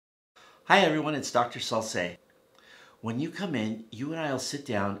Hi everyone, it's Dr. Salsé. When you come in, you and I will sit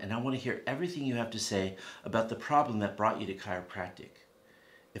down and I want to hear everything you have to say about the problem that brought you to chiropractic.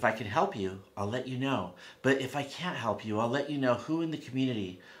 If I can help you, I'll let you know. But if I can't help you, I'll let you know who in the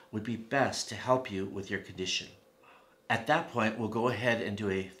community would be best to help you with your condition. At that point, we'll go ahead and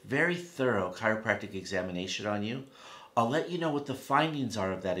do a very thorough chiropractic examination on you. I'll let you know what the findings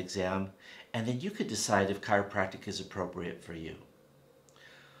are of that exam, and then you could decide if chiropractic is appropriate for you.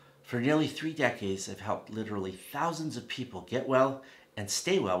 For nearly 3 decades, I've helped literally thousands of people get well and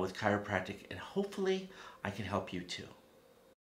stay well with chiropractic, and hopefully I can help you too.